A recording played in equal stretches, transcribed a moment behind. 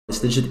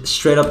It's legit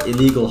straight up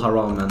illegal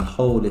haram, man.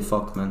 Holy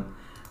fuck, man.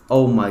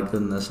 Oh my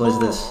goodness, what is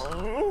this?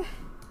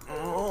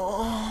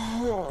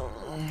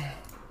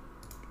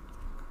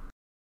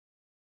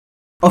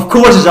 Of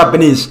course it's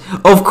Japanese.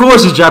 Of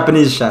course it's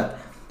Japanese, chat.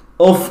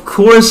 Of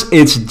course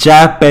it's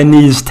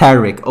Japanese,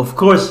 Tariq. Of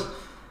course.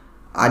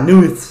 I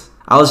knew it.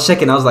 I was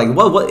checking. I was like,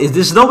 what is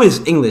this? No,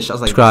 it's English. I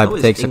was like, subscribe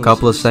takes English. A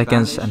couple of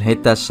seconds and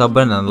hit that sub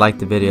button and like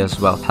the video as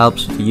well.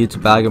 Helps the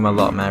YouTube algorithm a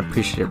lot, man. I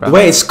appreciate it, bro.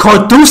 Wait, it's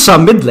Cartusa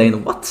mid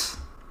lane. What?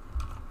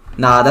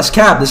 Nah, that's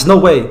cap. There's no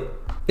way.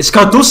 It's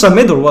Cartusa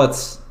mid or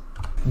what?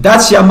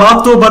 That's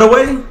Yamato, by the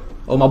way.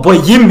 Oh, my boy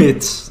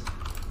Yimit.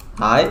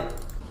 Hi.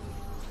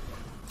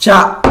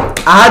 Chat.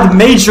 I had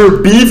major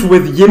beef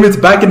with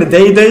Yimit back in the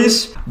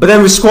days, but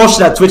then we squashed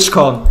that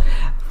TwitchCon.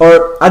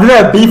 Or I didn't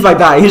have beef like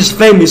that. He just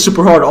flamed me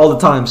super hard all the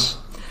times.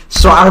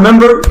 So I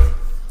remember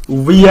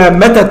we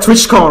met at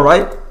TwitchCon,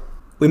 right?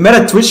 We met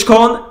at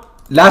TwitchCon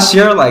last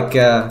year, like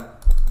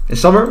in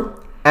summer,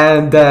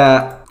 and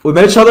we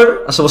met each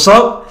other. I said, "What's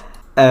up?"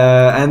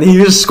 And he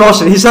was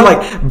squashing. He said,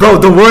 "Like,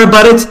 bro, don't worry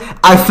about it.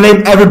 I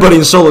flamed everybody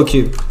in solo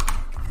queue."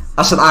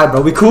 I said, "Alright,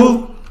 bro, we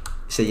cool?"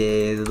 He said,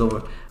 "Yeah, don't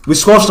worry." We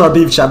squashed our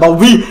beef, chat, but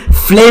we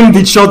flamed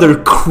each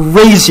other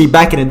crazy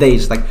back in the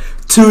days, like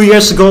 2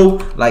 years ago,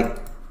 like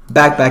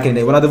back in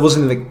the day when I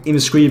wasn't like even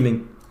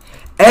screaming.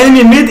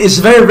 Enemy mid is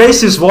very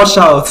racist. Watch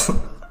out,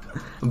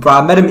 bro.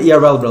 I met him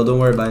IRL, bro. Don't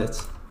worry about it.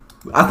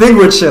 I think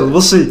we're chill.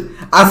 We'll see.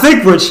 I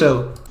think we're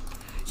chill.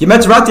 You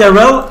met Rat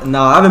IRL?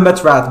 No, I haven't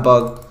met Rat,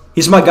 but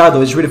he's my guy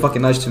though. He's really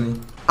fucking nice to me.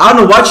 I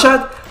don't know why,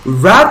 chat.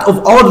 Rat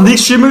of all the league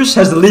streamers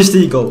has the least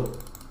ego.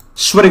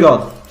 Swear to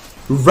God.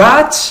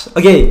 Rat,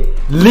 okay,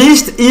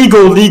 least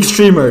ego league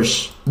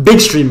streamers,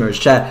 big streamers,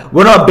 chat.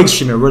 We're not a big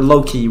streamer, we're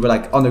low key, we're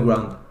like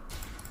underground.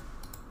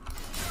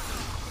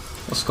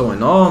 What's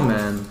going on,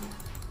 man?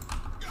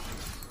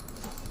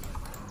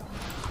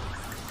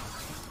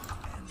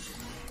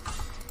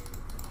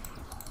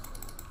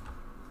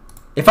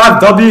 If I have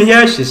W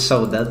here, she's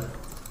so dead.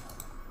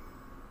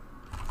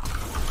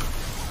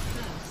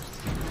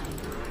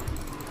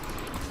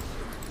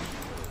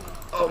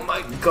 Oh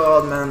my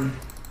god, man.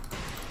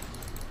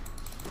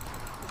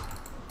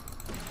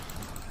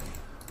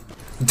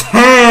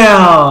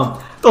 Damn!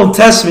 Don't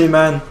test me,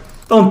 man.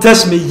 Don't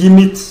test me,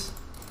 Yimit.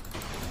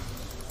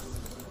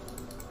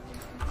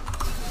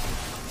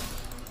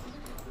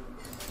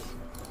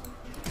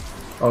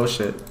 Oh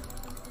shit.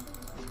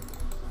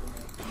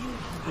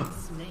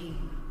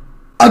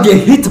 I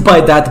get hit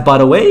by that, by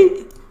the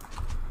way.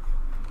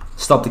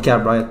 Stop the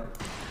cap, Riot.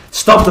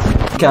 Stop the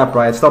cap,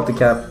 Riot. Stop the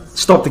cap.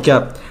 Stop the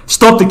cap.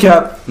 Stop the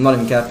cap. I'm not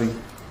even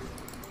capping.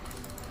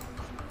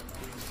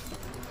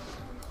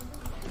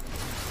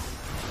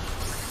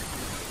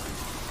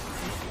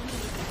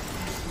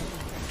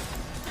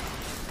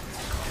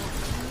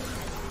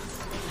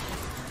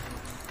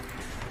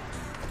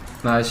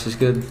 Nice, she's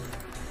good.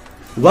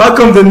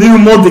 Welcome the new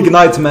mod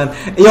Ignite, man.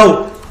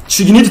 Yo,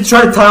 you need to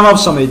try to time up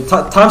somebody.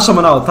 Time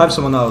someone out. Time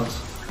someone out.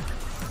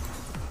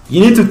 You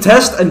need to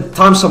test and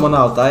time someone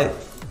out, right?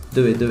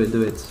 Do it, do it,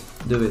 do it.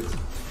 Do it.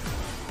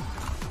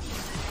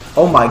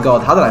 Oh my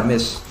god, how did I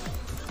miss?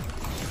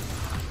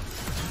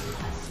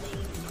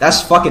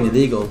 That's fucking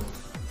illegal.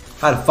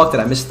 How the fuck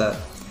did I miss that?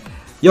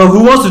 Yo,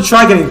 who wants to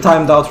try getting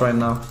timed out right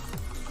now?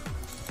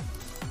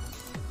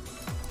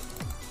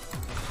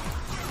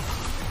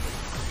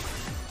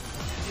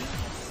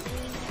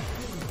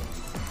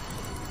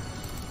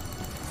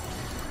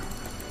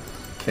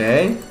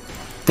 Okay.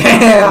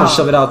 Damn!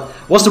 Shove it out.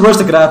 What's the worst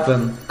that could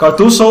happen?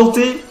 Cartoon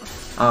salty?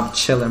 I'm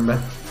chilling, bro.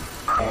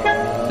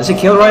 Does he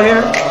kill right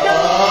here?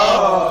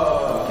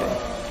 Okay.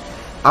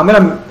 I'm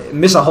gonna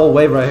miss a whole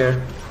wave right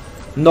here.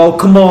 No,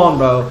 come on,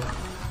 bro.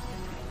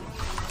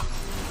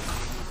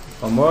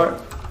 One more.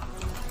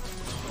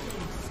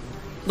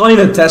 Don't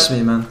even test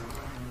me, man.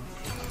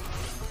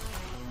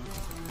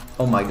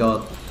 Oh my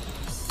god.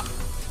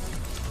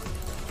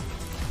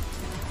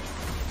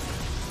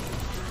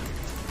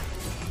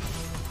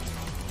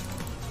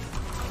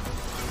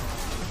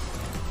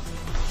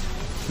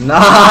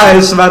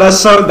 Nice, man, that's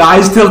so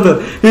nice. He's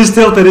tilted. He's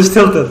tilted. He's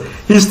tilted.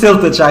 He's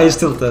tilted, chat. He's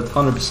tilted.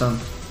 100%.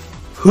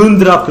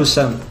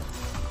 100%.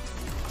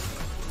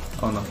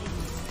 Oh no.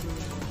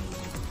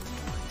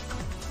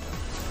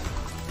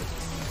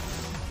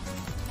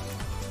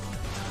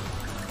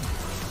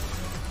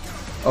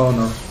 Oh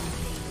no.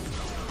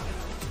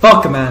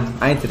 Fuck, man.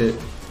 I entered it.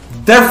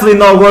 Definitely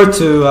not worth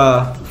to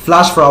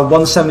flash for a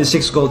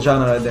 176 gold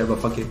Jana right there, but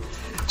fuck it.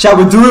 Chat,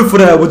 we do it for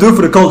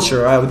the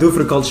culture, alright? We do it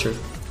for the culture.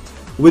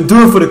 We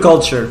do it for the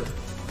culture.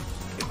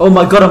 Oh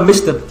my god, I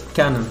missed the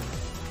cannon.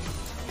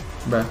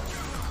 Bruh.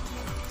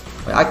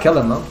 Wait, I killed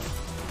him, no?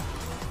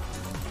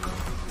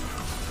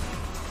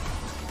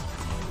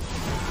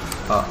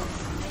 Oh.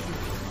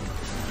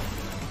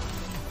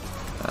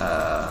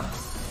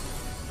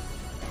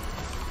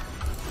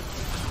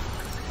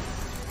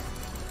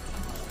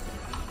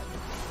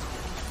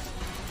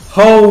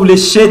 Holy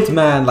shit,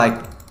 man.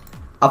 Like,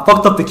 I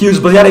fucked up the Qs,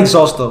 but he had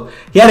exhaust though.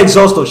 He had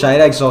exhaust though, Shai. He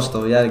had exhaust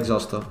though. He had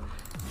exhaust though.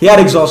 He had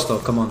exhaust though.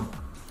 Come on.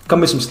 Come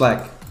with some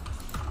slack.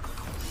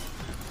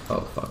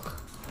 Oh fuck.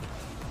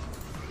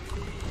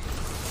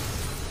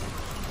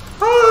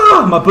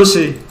 Ah, my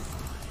pussy.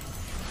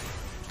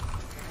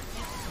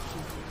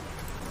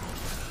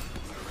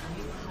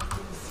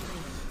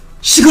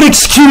 She got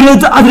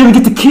executed. I didn't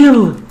even get the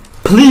kill.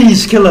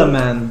 Please kill her,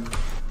 man.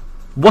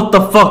 What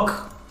the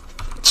fuck?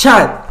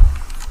 Chat.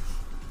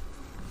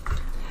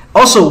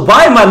 Also,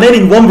 why am I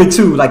laning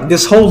 1v2? Like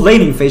this whole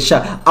laning phase,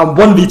 chat. I'm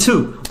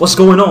 1v2. What's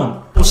going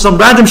on? Some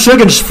random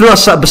sugar just flew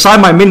outside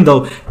beside my min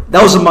though.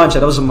 That was a mine,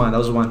 chat. That was a mine. That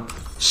was a mine.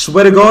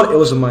 Swear to God, it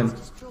was a mine.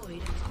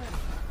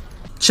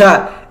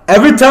 Chat.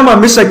 Every time I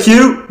miss a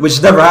Q,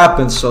 which never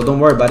happens, so don't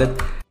worry about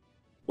it.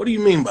 What do you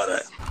mean by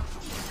that?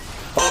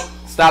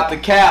 Stop the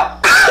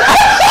cap.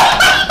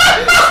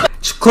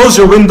 Just close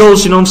your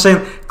windows, you know what I'm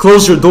saying?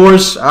 Close your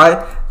doors,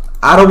 alright?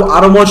 I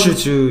don't want you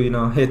to, you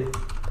know,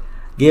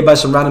 get by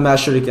some random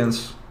ass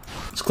shurikens.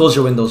 Just close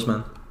your windows,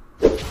 man.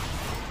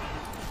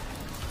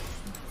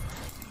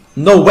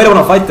 No way I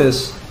wanna fight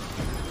this.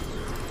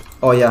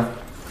 Oh yeah.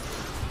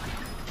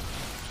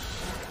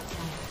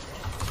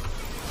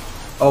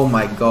 Oh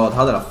my god,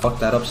 how did I fuck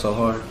that up so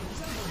hard?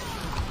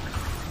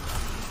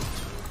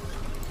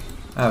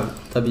 I have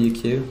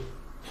WQ.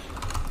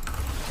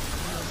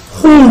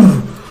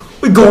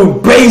 We're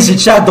going crazy,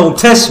 chat, don't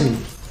test me.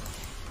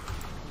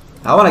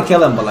 I wanna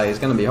kill him, but like it's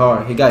gonna be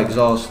hard. He got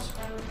exhaust.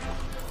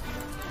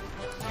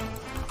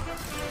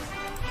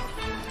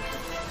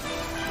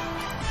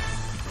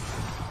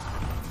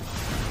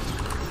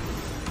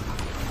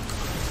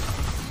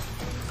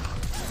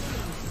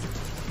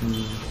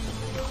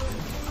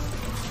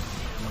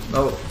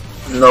 No.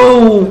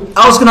 No!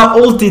 I was gonna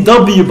ulti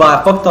W, but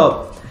I fucked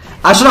up.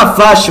 I should have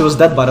flashed, she was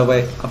dead by the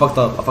way. I fucked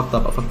up, I fucked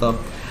up, I fucked up.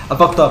 I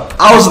fucked up.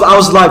 I was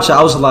alive, chat.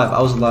 I was alive.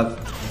 I was alive.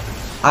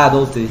 I had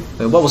ulti.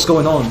 Wait, what was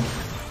going on?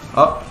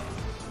 Oh.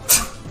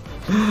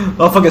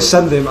 Motherfucker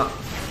sent him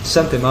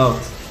out.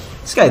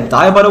 This guy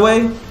died by the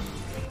way?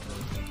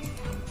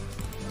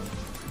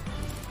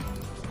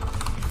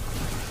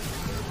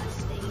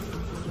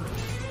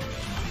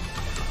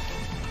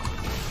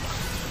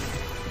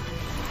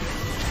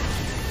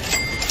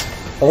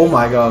 Oh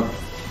my god.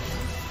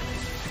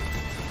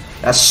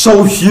 That's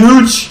so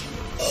huge!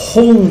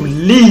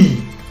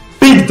 Holy!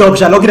 Big dub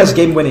shot, look at this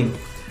game winning.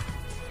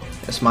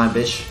 That's mine,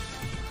 bitch.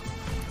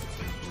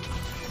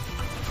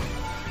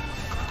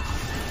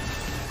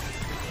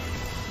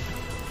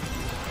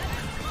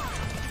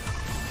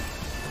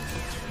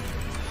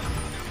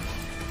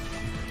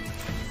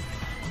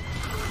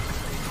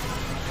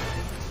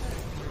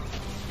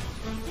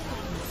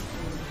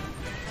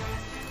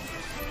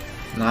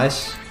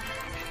 Nice.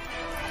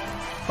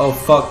 Oh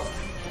fuck.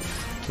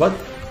 What?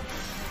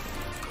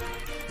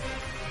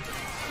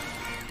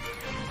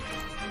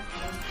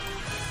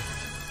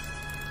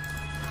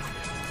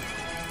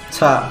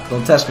 Ta,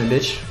 don't test me,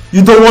 bitch.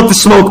 You don't want the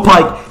smoke,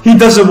 Pike. He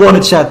doesn't want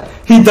it, chat.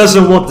 He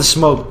doesn't want the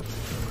smoke.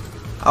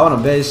 I want a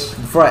base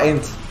before I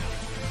aimed.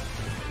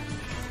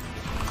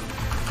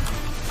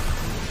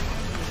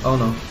 Oh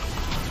no.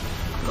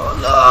 No,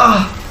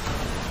 no.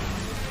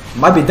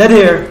 Might be dead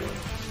here.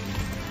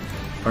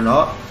 Or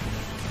not.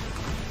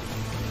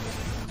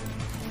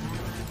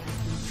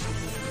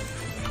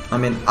 I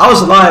mean, I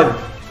was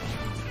alive.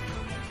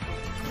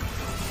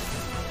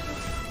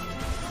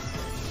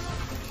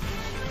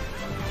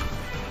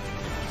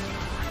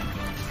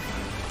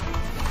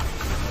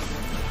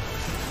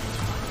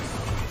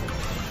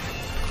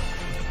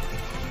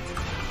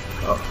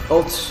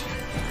 Ult.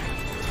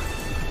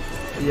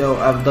 Yo,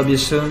 I have W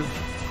soon.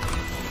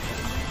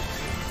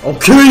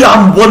 Okay,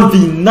 I'm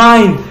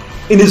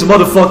 1v9 in this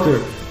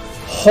motherfucker.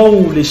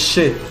 Holy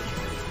shit.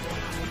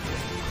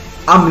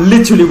 I'm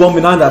literally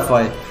 1v9 that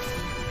fight.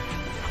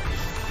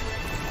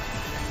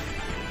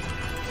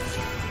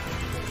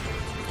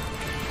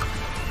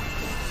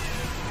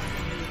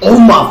 Oh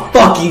my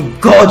fucking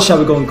god, shall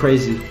we going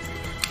crazy.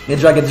 Get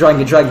dragon, dragon,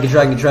 get dragon, get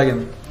dragon, get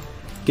dragon.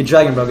 Get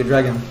dragon, bro, get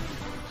dragon.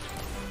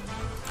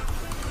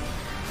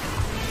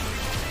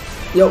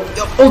 Yo,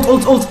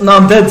 ult. No,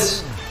 I'm dead.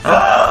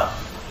 Ah.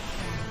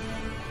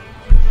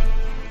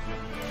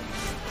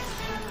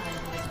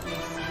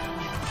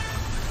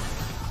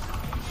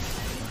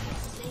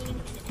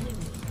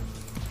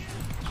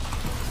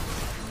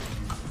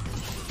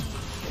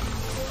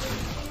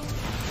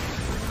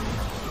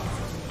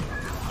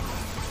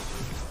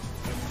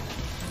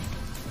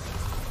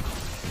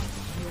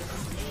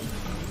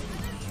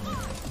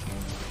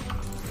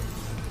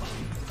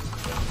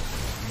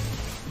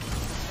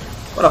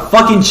 What a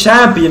fucking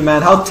champion,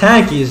 man. How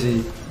tanky is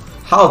he?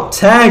 How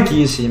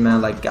tanky is he,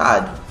 man? Like,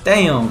 god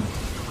damn.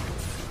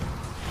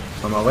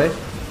 On my way.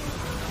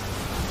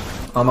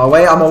 On my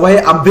way, I'm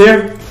away. I'm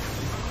there.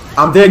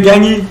 I'm there,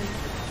 gangy.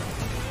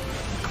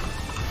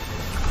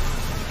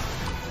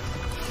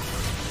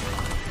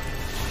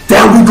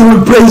 Damn, we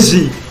going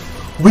crazy.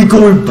 We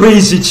going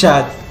crazy,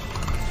 chat.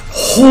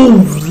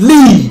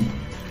 Holy.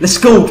 Let's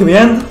go. Can we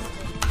end?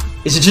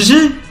 Is it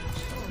GG?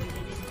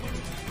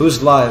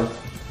 Who's live?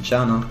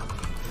 Jana.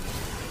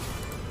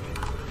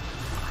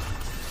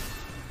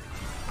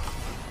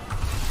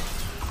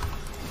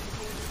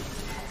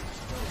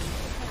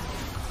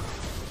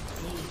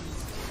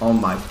 Oh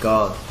my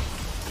god.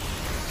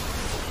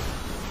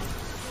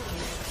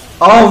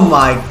 Oh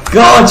my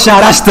god,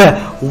 chat, that's the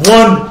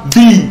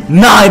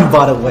 1v9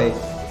 by the way.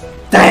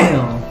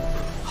 Damn.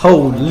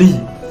 Holy.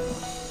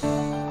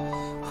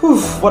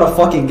 Whew, what a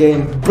fucking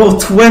game. Bro,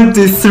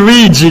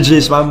 23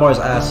 GG's, my Mars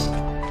ass.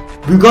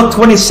 We got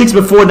 26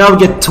 before, now we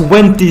get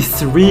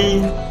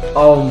 23.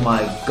 Oh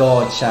my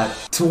god,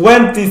 chat.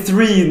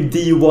 23 in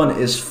D1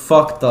 is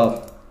fucked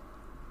up.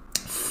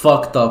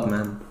 Fucked up,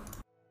 man.